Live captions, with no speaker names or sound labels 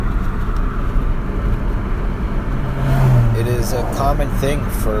common thing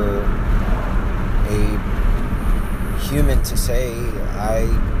for a human to say, I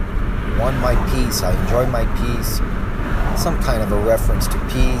won my peace, I enjoy my peace, some kind of a reference to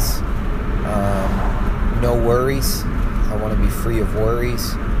peace, no worries, I want to be free of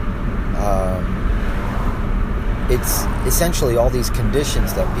worries. It's essentially all these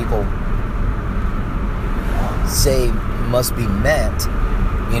conditions that people say must be met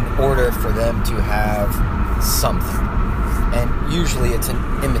in order for them to have something. And usually it's an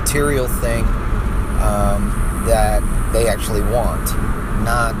immaterial thing that they actually want.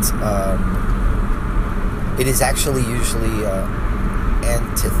 It is actually usually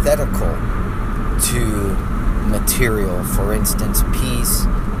antithetical to material. For instance, peace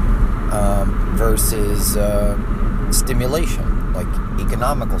versus stimulation, like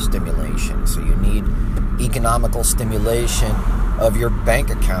economical stimulation. So you need economical stimulation of your bank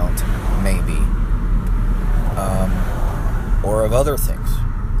account, maybe, or of other things.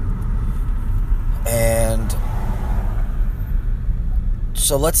 And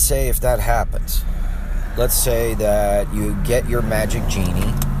so let's say if that happens, let's say that you get your magic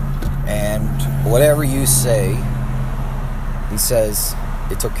genie, and whatever you say, he says,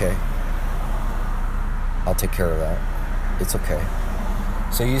 it's okay, I'll take care of that, it's okay.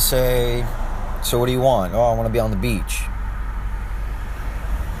 So you say, so what do you want? Oh, I want to be on the beach.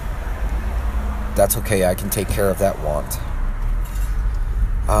 That's okay, I can take care of that want.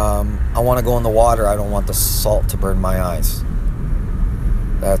 I want to go in the water, I don't want the salt to burn my eyes.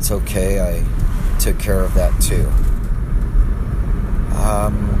 That's okay, I took care of that too.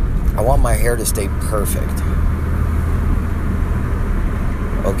 I want my hair to stay perfect.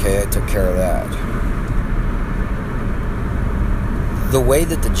 Okay, I took care of that. The way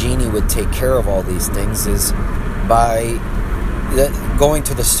that the genie would take care of all these things is by going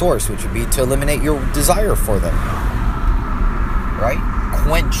to the source, which would be to eliminate your desire for them. Right?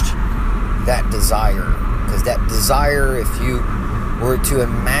 Quenched that desire. Because that desire, if you were to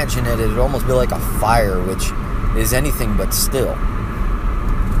imagine it, it'd almost be like a fire, which is anything but still.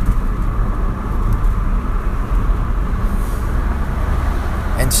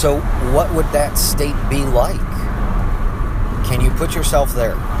 And so what would that state be like? Can you put yourself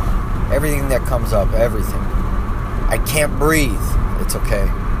there? Everything that comes up, everything. I can't breathe. It's okay.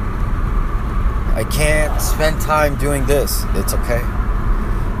 I can't spend time doing this. It's okay.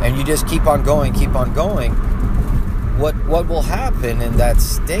 And you just keep on going, keep on going. What will happen in that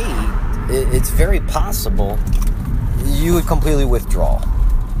state, it's very possible you would completely withdraw.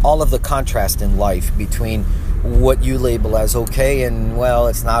 All of the contrast in life between what you label as okay and, well,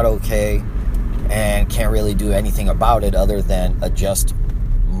 it's not okay, and can't really do anything about it other than adjust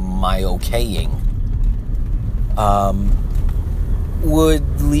my okaying,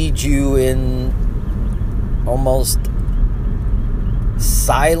 would lead you in almost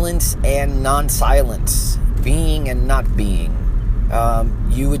silence and non-silence, being and not being.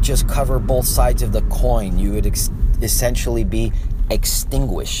 You would just cover both sides of the coin. You would essentially be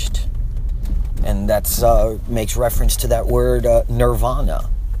extinguished. And that's makes reference to that word nirvana,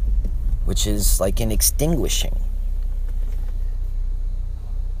 which is like an extinguishing.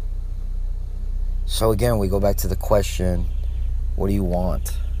 So again, we go back to the question, what do you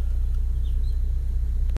want?